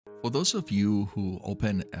For those of you who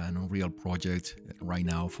open an Unreal project right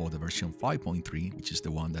now for the version 5.3, which is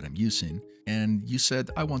the one that I'm using, and you said,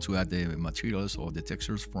 I want to add the materials or the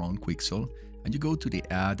textures from Quixel, and you go to the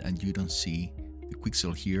add and you don't see the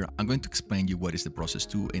Quixel here, I'm going to explain you what is the process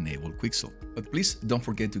to enable Quixel. But please don't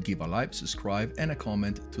forget to give a like, subscribe, and a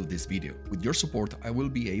comment to this video. With your support, I will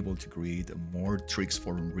be able to create more tricks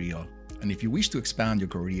for Unreal. And if you wish to expand your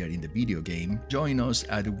career in the video game, join us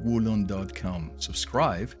at woolon.com.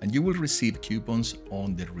 Subscribe and you will receive coupons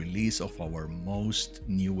on the release of our most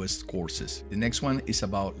newest courses. The next one is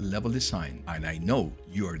about level design, and I know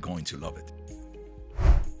you are going to love it.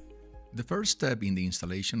 The first step in the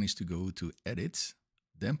installation is to go to Edits,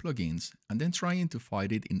 then Plugins, and then trying to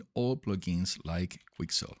find it in all plugins like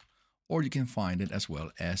Quixel, or you can find it as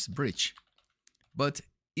well as Bridge. But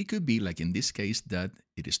it could be like in this case that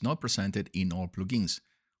it is not presented in all plugins.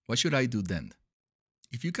 What should I do then?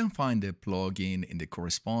 If you can find the plugin in the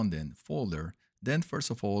corresponding folder, then first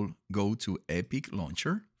of all, go to Epic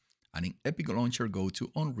Launcher, and in Epic Launcher, go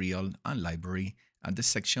to Unreal and Library and the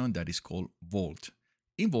section that is called Vault.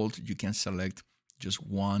 In Vault, you can select just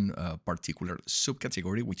one particular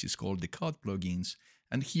subcategory, which is called the CAD plugins,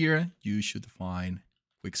 and here you should find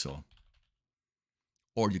Quixel.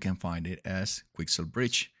 Or you can find it as Quixel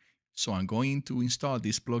Bridge. So I'm going to install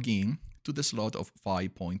this plugin to the slot of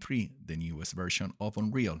 5.3, the newest version of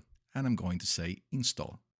Unreal, and I'm going to say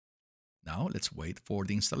install. Now let's wait for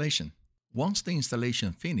the installation. Once the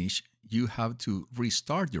installation finishes, you have to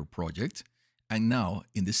restart your project, and now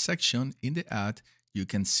in this section in the add, you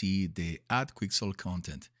can see the add Quixel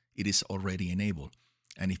content. It is already enabled.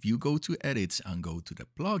 And if you go to edits and go to the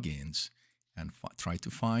plugins and try to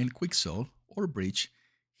find Quixel or Bridge,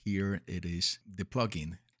 here it is the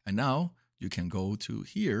plugin. And now you can go to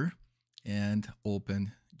here and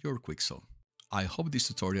open your Quixel. I hope this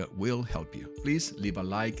tutorial will help you. Please leave a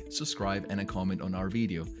like, subscribe, and a comment on our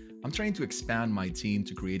video. I'm trying to expand my team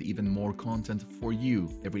to create even more content for you.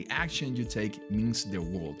 Every action you take means the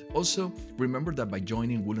world. Also, remember that by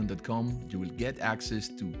joining woolon.com, you will get access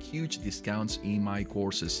to huge discounts in my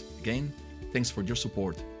courses. Again, thanks for your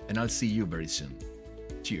support, and I'll see you very soon.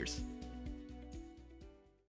 Cheers.